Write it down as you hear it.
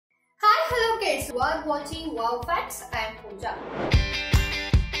Kids, you are watching Wow Facts. I am Pooja.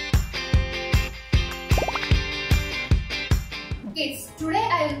 Kids, today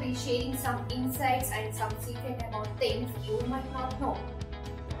I will be sharing some insights and some secrets about things you might not know.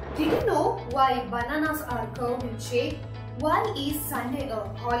 Did you know why bananas are curved in shape? Why is Sunday a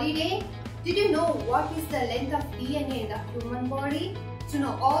holiday? Did you know what is the length of DNA in the human body? To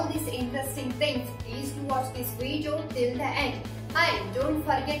know all these interesting things, please do watch this video till the end. And don't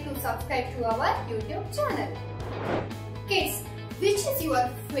forget to subscribe to our YouTube channel. Kids, which is your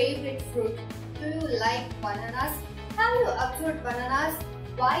favorite fruit? Do you like bananas? Have you observed bananas?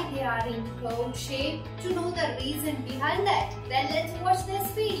 Why they are in cloud shape? To know the reason behind that, then let's watch this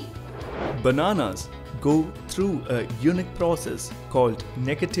video. Bananas go through a unique process called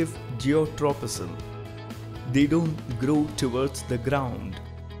negative geotropism. They don't grow towards the ground.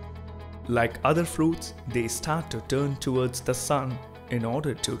 Like other fruits, they start to turn towards the sun in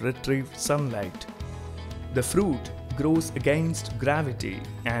order to retrieve sunlight. The fruit grows against gravity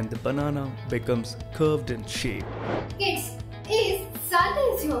and the banana becomes curved in shape. Kids, is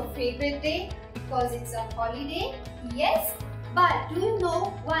Sunday your favorite day because it's a holiday? Yes, but do you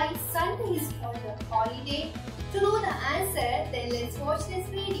know why Sunday is called a holiday? To know the answer, then let's watch this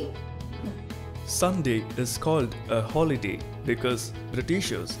video. Sunday is called a holiday because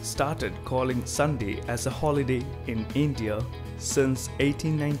Britishers started calling Sunday as a holiday in India since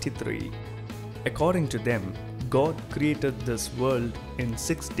 1893. According to them, God created this world in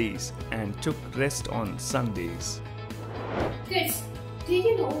 6 days and took rest on Sundays. Kids, did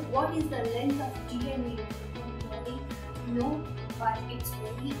you know what is the length of DNA in the human body? No, but it's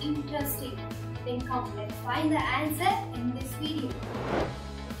very interesting. Then come, let's find the answer in this video.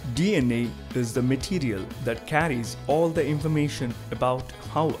 DNA is the material that carries all the information about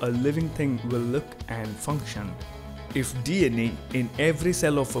how a living thing will look and function. If DNA in every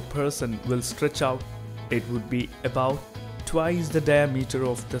cell of a person will stretch out, it would be about twice the diameter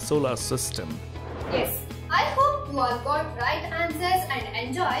of the solar system. Yes, I hope you all got right answers and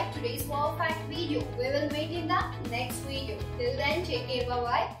enjoyed today's Wow Fact video. We will meet in the next video. Till then, take care, bye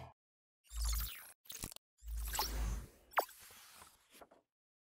bye.